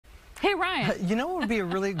Hey, Ryan. You know what would be a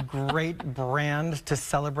really great brand to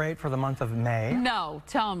celebrate for the month of May? No,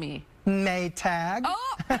 tell me. Maytag.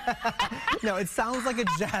 Oh! No, it sounds like a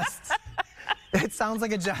jest. It sounds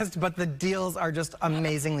like a jest, but the deals are just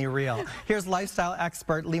amazingly real. Here's lifestyle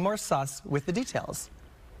expert Limor Suss with the details.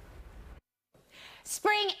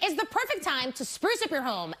 Spring is the perfect time to spruce up your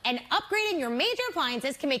home, and upgrading your major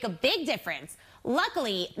appliances can make a big difference.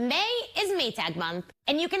 Luckily, May is Maytag Month,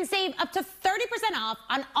 and you can save up to 30% off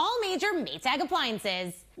on all major Maytag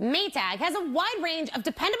appliances. Maytag has a wide range of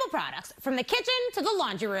dependable products from the kitchen to the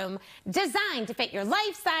laundry room, designed to fit your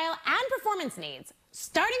lifestyle and performance needs.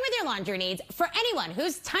 Starting with your laundry needs, for anyone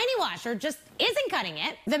whose tiny washer just isn't cutting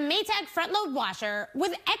it, the Maytag front load washer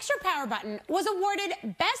with extra power button was awarded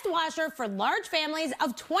Best Washer for Large Families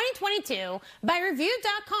of 2022 by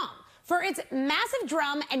Review.com for its massive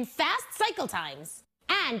drum and fast cycle times.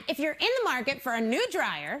 And if you're in the market for a new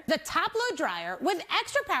dryer, the top load dryer with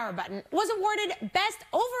extra power button was awarded Best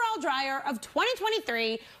Overall Dryer of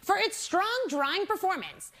 2023 for its strong drying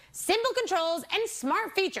performance, simple controls, and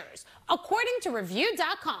smart features, according to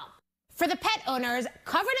Review.com. For the pet owners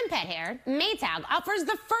covered in pet hair, Maytag offers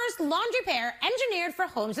the first laundry pair engineered for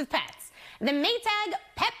homes with pets, the Maytag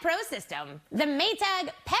Pet Pro system. The Maytag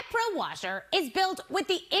Pet Pro washer is built with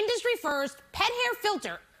the industry-first pet hair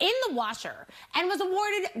filter in the washer and was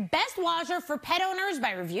awarded Best Washer for Pet Owners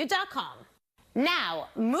by Review.com. Now,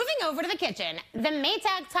 moving over to the kitchen, the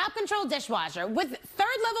Maytag Top Control dishwasher with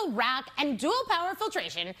third-level rack and dual power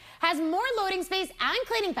filtration has more loading space and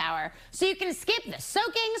cleaning power, so you can skip the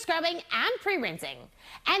soaking, scrubbing, and pre-rinsing.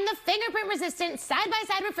 And the fingerprint-resistant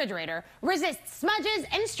side-by-side refrigerator resists smudges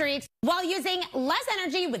and streaks while using less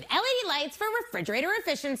energy with LED lights for refrigerator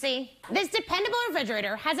efficiency. This dependable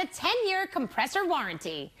refrigerator has a 10-year compressor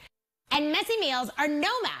warranty. And messy meals are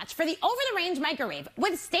no match for the over-the-range microwave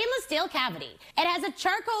with stainless steel cavity. It has a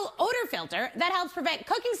charcoal odor filter that helps prevent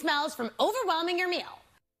cooking smells from overwhelming your meal.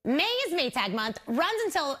 May is Maytag Month, runs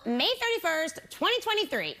until May 31st,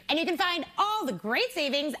 2023, and you can find all the great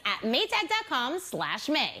savings at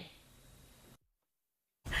maytag.com/May.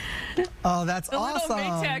 Oh, that's the awesome.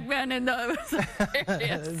 Little Maytag men in those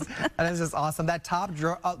areas. That is just awesome. That top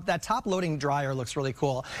loading dryer looks really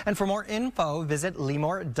cool. And for more info, visit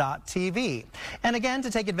limor.tv. And again, to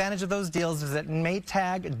take advantage of those deals, visit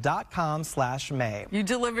maytag.com/May. You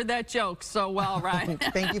delivered that joke so well, Ryan.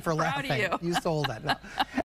 Thank you for Proud laughing. of you. You sold it. No.